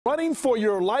Running for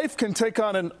your life can take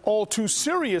on an all too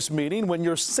serious meaning when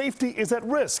your safety is at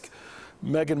risk.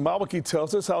 Megan Mawicki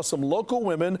tells us how some local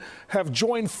women have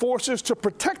joined forces to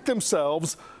protect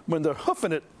themselves when they're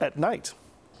hoofing it at night.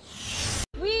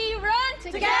 We run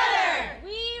together.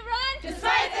 We run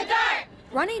despite the dark.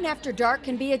 Running after dark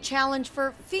can be a challenge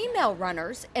for female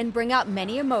runners and bring out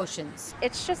many emotions.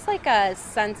 It's just like a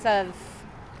sense of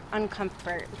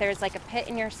uncomfort. There's like a pit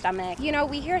in your stomach. You know,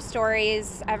 we hear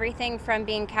stories, everything from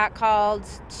being catcalled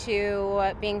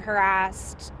to being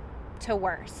harassed to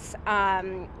worse,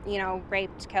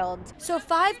 raped, killed. So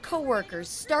 5 co-workers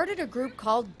started a group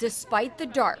called Despite the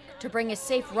Dark to bring a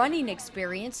safe running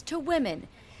experience to women.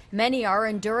 Many are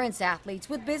endurance athletes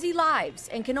with busy lives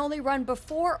and can only run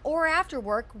before or after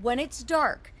work when it's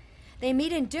dark. They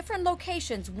meet in different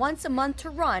locations once a month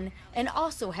to run and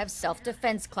also have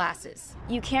self-defense classes.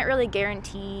 You can't really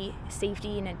guarantee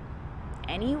safety in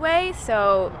any way,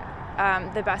 so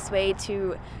the best way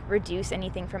to reduce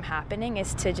anything from happening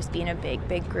is to just be in a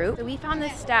big group. So we found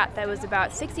this stat that was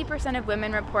about 60% of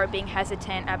women report being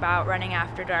hesitant about running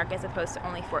after dark as opposed to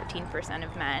only 14%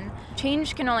 of men.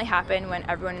 Change can only happen when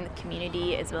everyone in the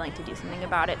community is willing to do something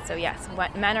about it. So yes,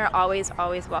 men are always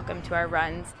welcome to our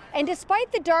runs. And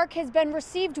Despite the Dark has been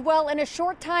received well in a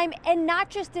short time, and not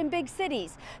just in big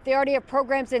cities. They already have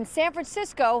programs in San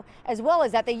Francisco as well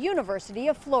as at the University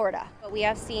of Florida. We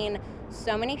have seen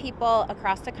so many people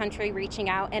across the country reaching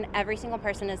out, and every single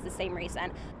person is the same reason.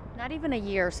 Not even a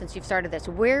year since you've started this.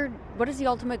 What is the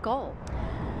ultimate goal?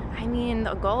 I mean,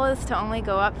 the goal is to only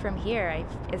go up from here.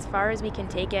 As far as we can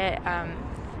take it,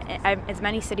 as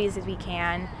many cities as we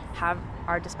can have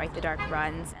our Despite the Dark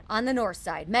runs. On the north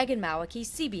side, Megan Mawicki,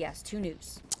 CBS 2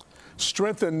 News.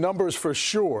 Strength in numbers for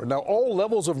sure. Now, all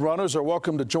levels of runners are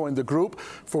welcome to join the group.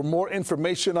 For more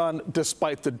information on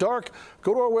Despite the Dark,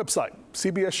 go to our website,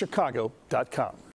 cbschicago.com.